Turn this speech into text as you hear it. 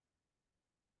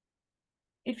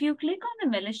If you click on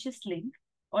a malicious link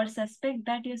or suspect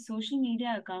that your social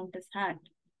media account is hacked,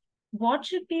 what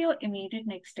should be your immediate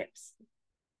next steps?